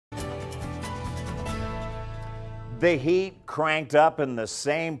The heat cranked up in the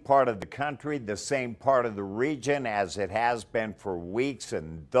same part of the country, the same part of the region as it has been for weeks,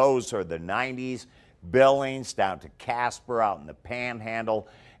 and those are the 90s. Billings down to Casper out in the Panhandle,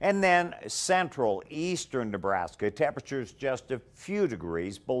 and then central eastern Nebraska, temperatures just a few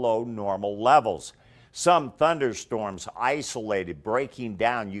degrees below normal levels. Some thunderstorms isolated, breaking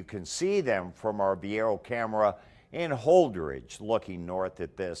down. You can see them from our Viero camera in Holdridge, looking north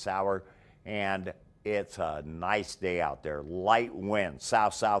at this hour, and it's a nice day out there. Light wind,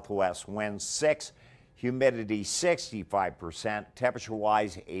 south-southwest winds 6, humidity 65%,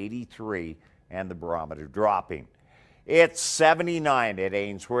 temperature-wise 83, and the barometer dropping. It's 79 at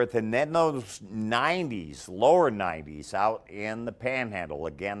Ainsworth, and then those 90s, lower 90s out in the Panhandle.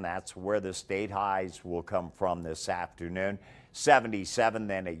 Again, that's where the state highs will come from this afternoon. 77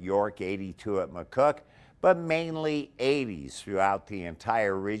 then at York, 82 at McCook, but mainly 80s throughout the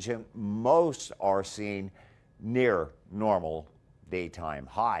entire region. Most are seeing near normal daytime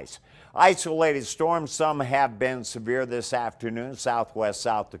highs. Isolated storms, some have been severe this afternoon. Southwest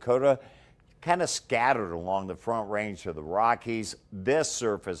South Dakota, kind of scattered along the front range of the Rockies. This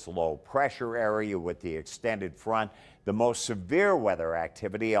surface low pressure area with the extended front, the most severe weather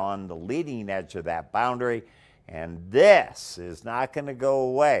activity on the leading edge of that boundary. And this is not going to go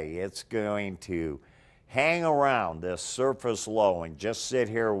away. It's going to hang around this surface low and just sit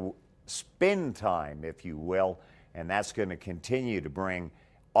here, spin time, if you will. And that's going to continue to bring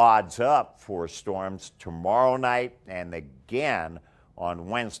odds up for storms tomorrow night and again on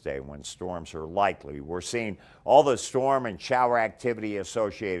Wednesday when storms are likely. We're seeing all the storm and shower activity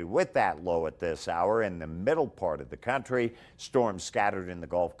associated with that low at this hour in the middle part of the country. Storms scattered in the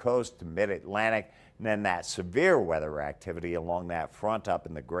Gulf Coast to mid-Atlantic, and then that severe weather activity along that front up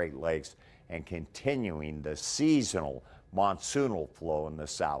in the Great Lakes and continuing the seasonal monsoonal flow in the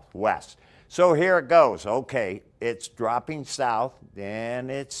southwest. So here it goes. Okay, it's dropping south, then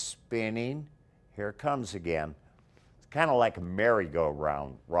it's spinning. Here it comes again. Kind of like a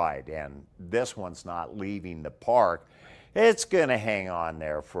merry-go-round ride, and this one's not leaving the park. It's going to hang on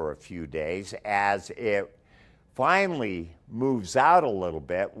there for a few days. As it finally moves out a little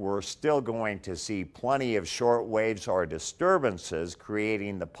bit, we're still going to see plenty of short waves or disturbances,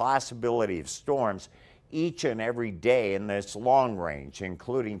 creating the possibility of storms each and every day in this long range,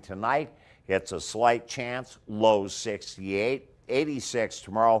 including tonight. It's a slight chance, low 68, 86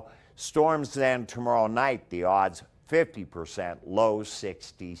 tomorrow. Storms then tomorrow night, the odds 50%, low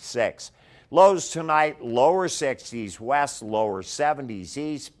 66. Lows tonight, lower 60s west, lower 70s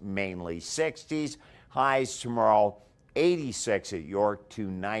east, mainly 60s. Highs tomorrow, 86 at York to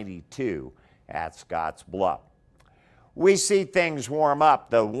 92 at Scotts Bluff. We see things warm up.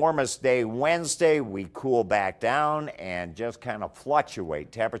 The warmest day Wednesday, we cool back down and just kind of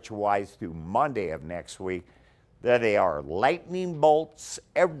fluctuate temperature-wise through Monday of next week. There they are, lightning bolts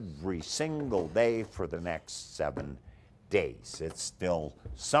every single day for the next 7 days. It's still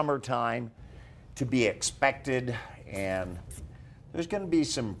summertime to be expected, and there's going to be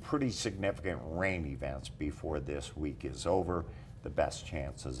some pretty significant rain events before this week is over. The best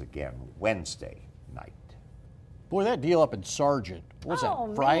chances again Wednesday night. Boy, that deal up in Sargent, what was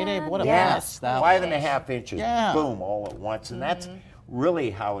that, Friday? Man. What a Yes, mess that 5.5 inches, Yeah. boom, all at once. And that's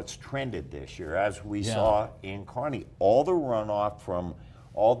really how it's trended this year, as we saw in Kearney. All the runoff from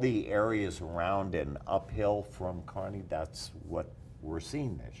all the areas around and uphill from Kearney, that's what we're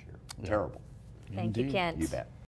seeing this year. Terrible. Thank you, Kent. You bet.